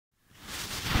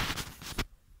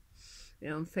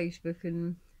on Facebook,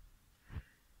 and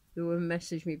the woman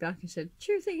messaged me back and said,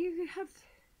 "Do you think you could have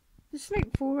the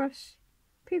snake for us?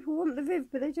 People want the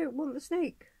Viv, but they don't want the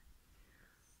snake."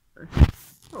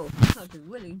 Oh, I'd be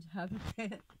willing to have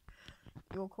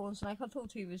your corn snake. I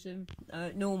thought he was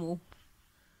a normal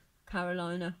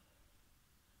Carolina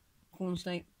corn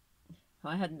snake.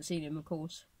 I hadn't seen him, of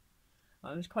course.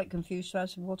 I was quite confused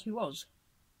as to what he was.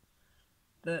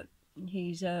 But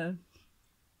he's a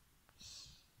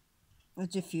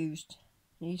diffused.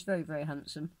 He's very, very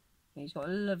handsome. He's got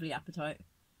a lovely appetite.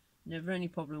 Never any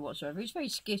problem whatsoever. He's very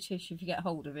skittish if you get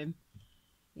hold of him.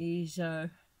 He's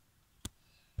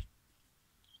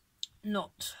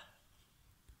not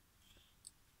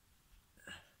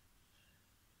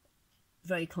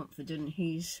very confident.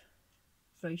 He's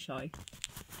very shy.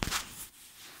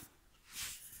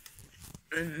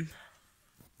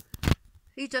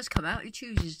 He does come out. He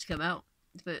chooses to come out,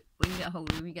 but when you get hold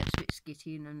of him, he gets a bit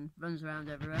skitty and runs around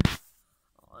everywhere.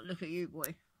 Oh, look at you,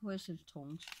 boy. Where's his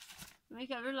tongs? Let me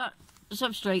get the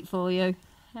substrate for you.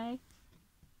 Hey,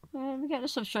 let me get the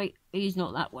substrate. He's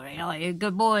not that worried, are you?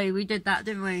 Good boy. We did that,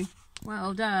 didn't we?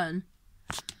 Well done.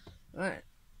 Right.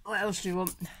 What else do you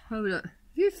want? Oh, look. Have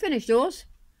you finished yours?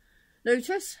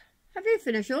 Lotus? Have you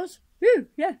finished yours? Ooh,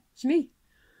 yeah, it's me.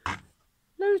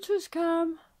 Lotus,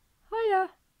 come. Hiya.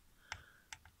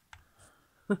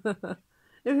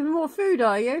 Looking for more food,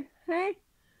 are you? Hey?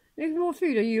 Looking for more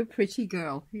food? Are you a pretty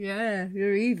girl? Yeah,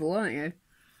 you're evil, aren't you?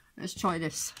 Let's try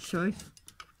this, shall we?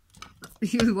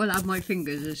 You will have my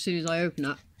fingers as soon as I open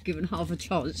it, given half a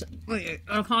chance. Wait,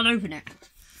 I can't open it.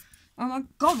 Oh my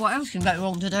god, what else can go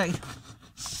wrong today?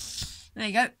 There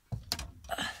you go.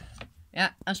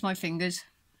 Yeah, that's my fingers.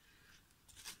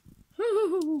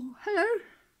 Ooh, hello.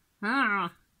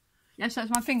 Ah. Yes,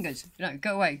 that's my fingers. No,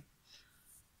 go away.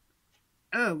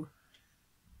 Oh.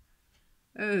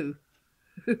 Oh.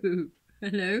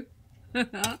 Hello.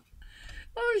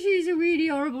 Oh, she's a really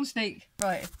horrible snake.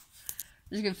 Right.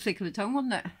 This is a good flick of the tongue,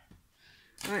 wasn't it?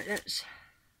 Right, let's...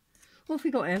 What have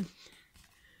we got here?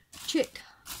 Chick.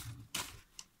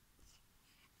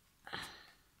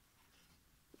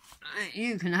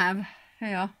 You can have.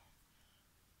 Here.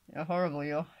 You're horrible,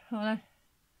 you're. Let's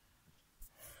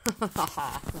see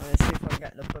if I can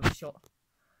get the bug shot.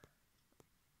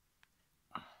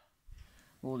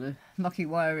 All the mucky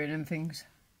wiring and things.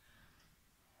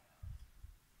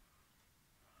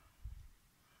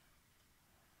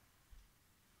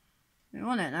 You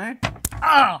want it now?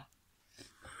 Ah!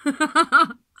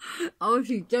 Oh,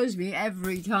 she does me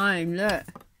every time. Look.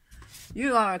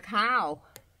 You are a cow.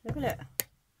 Look at it.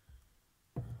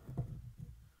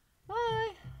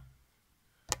 Hi.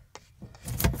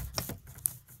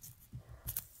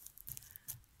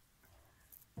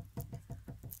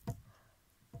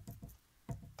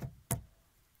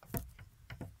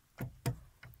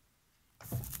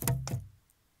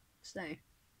 Stay.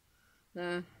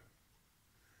 There.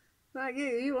 Right,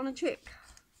 you want a chick?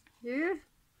 You?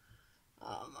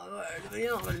 Oh my word,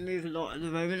 you're not going to move a lot at the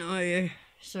moment, are you?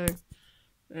 So,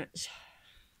 let's...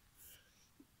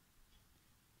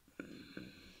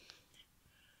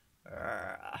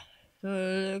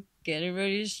 Getting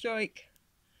ready to strike.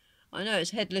 I know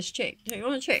it's headless chick. Don't you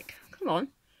want a chick? Come on.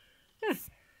 Yeah.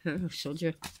 Oh, sod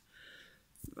you.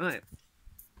 Right.